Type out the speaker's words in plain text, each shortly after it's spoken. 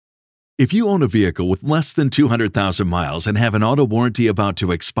If you own a vehicle with less than 200,000 miles and have an auto warranty about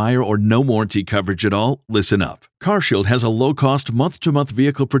to expire or no warranty coverage at all, listen up. CarShield has a low-cost month-to-month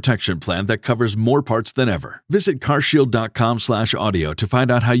vehicle protection plan that covers more parts than ever. Visit carshield.com/audio to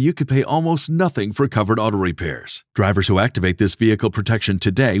find out how you could pay almost nothing for covered auto repairs. Drivers who activate this vehicle protection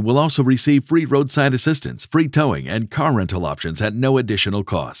today will also receive free roadside assistance, free towing, and car rental options at no additional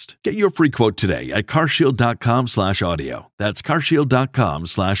cost. Get your free quote today at carshield.com/audio. That's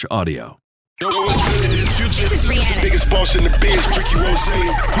carshield.com/audio. This is Rihanna. The biggest boss in the biz, Ricky Rose.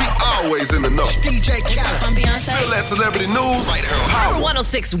 We always in the know. DJ Khaled. I'm Beyonce. Feel that celebrity news. Power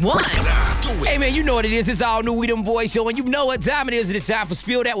 106.1. Hey man, you know what it is. It's all new We Them Boys show, and you know what time it is. It's time for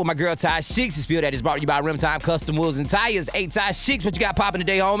Spill That with my girl Ty Shicks. And Spill That is brought to you by Rim Time Custom Wheels and Tires. Hey Ty Shicks, what you got popping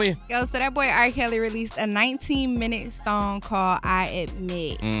today, homie? Yo, so that boy R. Kelly released a 19-minute song called I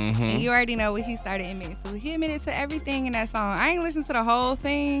Admit. Mm-hmm. And you already know what he started admitting. So he admitted to everything in that song. I ain't listened to the whole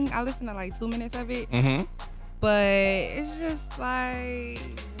thing. I listened to like 2 minutes of it. Mm-hmm. But it's just like,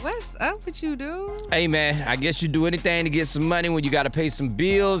 what's up with you, dude? Hey man, I guess you do anything to get some money when you got to pay some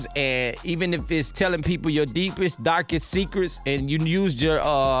bills, and even if it's telling people your deepest, darkest secrets, and you used your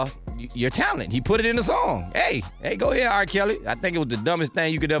talent. He put it in the song. Hey, go ahead, R. Kelly. I think it was the dumbest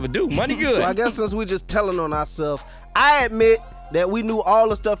thing you could ever do. Money good. Well, I guess since we just telling on ourselves, I admit that we knew all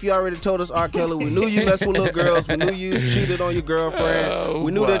the stuff you already told us, R. Kelly. We knew you messed with little girls. We knew you cheated on your girlfriend.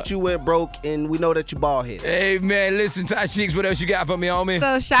 We knew that you went broke, and we know that you bald headed. Hey, man, listen, Ty Shicks, what else you got for me, homie?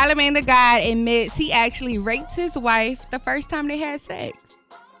 So Charlamagne the God admits he actually raped his wife the first time they had sex.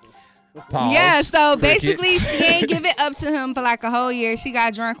 Pause. Yeah, so Crickets. basically she ain't give it up to him for like a whole year. She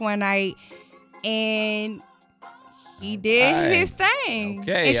got drunk one night, and he did his thing.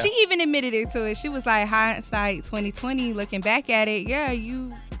 Okay, and she even admitted it to it. She was like, hindsight 2020, looking back at it, yeah,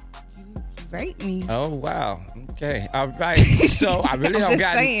 you raped me. Oh, wow. Okay. All right. So I really don't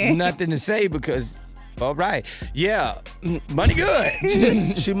got nothing to say because, all right. Yeah. Money good.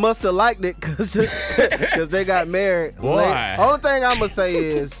 She must have liked it because they got married. Boy. Only thing I'm going to say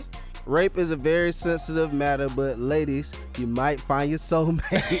is rape is a very sensitive matter, but ladies, you might find your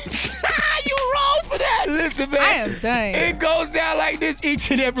soulmate. You wrong for that. Listen, man. I am done. It goes down like this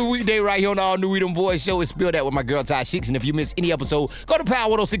each and every weekday right here on the All New We Them Boys show. It's Spill That with my girl Ty Shicks. And if you miss any episode, go to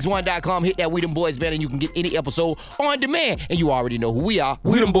power1061.com, hit that We Them Boys banner, and you can get any episode on demand. And you already know who we are.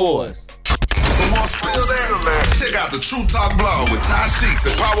 We Them Boys. For more Spill That, check out the True Talk blog with Ty Sheeks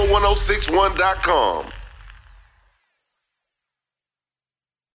at power1061.com.